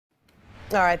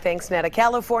All right, thanks, Netta.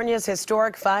 California's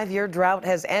historic 5-year drought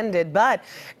has ended, but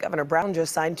Governor Brown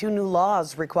just signed 2 new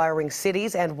laws requiring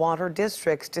cities and water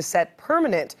districts to set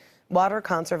permanent water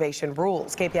conservation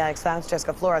rules. KPIX 5's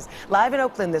Jessica Flores live in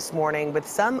Oakland this morning with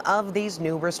some of these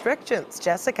new restrictions.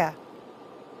 Jessica.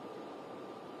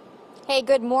 Hey,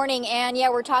 good morning, Ann. Yeah,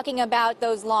 we're talking about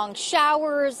those long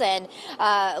showers and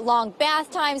long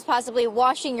bath times, possibly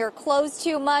washing your clothes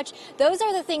too much. Those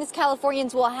are the things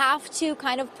Californians will have to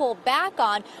kind of pull back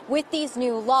on with these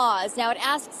new laws. Now, it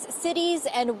asks cities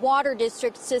and water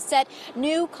districts to set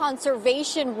new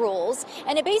conservation rules,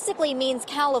 and it basically means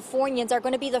Californians are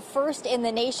going to be the first in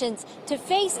the nation to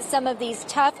face some of these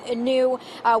tough new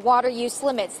water use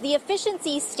limits. The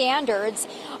efficiency standards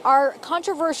are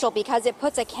controversial because it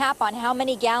puts a cap on how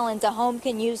many gallons a home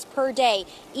can use per day,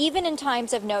 even in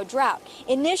times of no drought.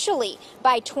 Initially,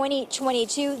 by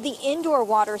 2022, the indoor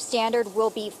water standard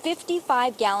will be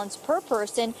 55 gallons per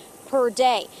person per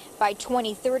day. By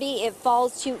 2030, it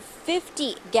falls to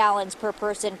 50 gallons per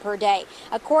person per day.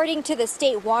 According to the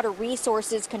State Water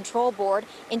Resources Control Board,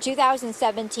 in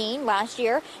 2017, last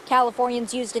year,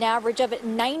 Californians used an average of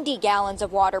 90 gallons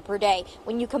of water per day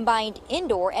when you combined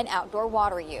indoor and outdoor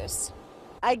water use.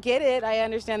 I get it. I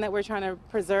understand that we're trying to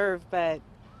preserve, but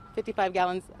 55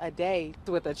 gallons a day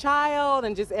with a child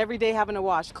and just every day having to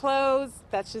wash clothes,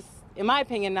 that's just, in my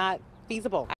opinion, not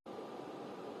feasible.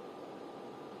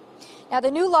 Now, the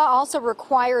new law also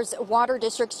requires water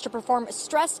districts to perform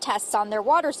stress tests on their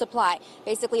water supply,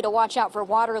 basically to watch out for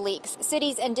water leaks.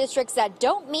 Cities and districts that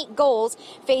don't meet goals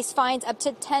face fines up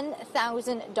to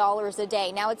 $10,000 a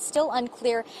day. Now, it's still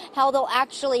unclear how they'll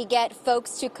actually get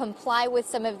folks to comply with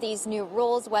some of these new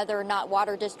rules, whether or not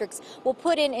water districts will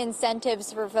put in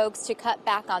incentives for folks to cut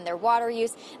back on their water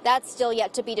use. That's still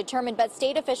yet to be determined, but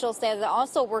state officials say they're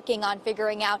also working on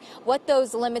figuring out what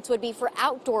those limits would be for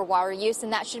outdoor water use,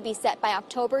 and that should be set by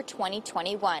October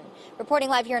 2021. Reporting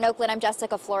live here in Oakland, I'm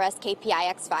Jessica Flores,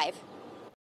 KPIX 5.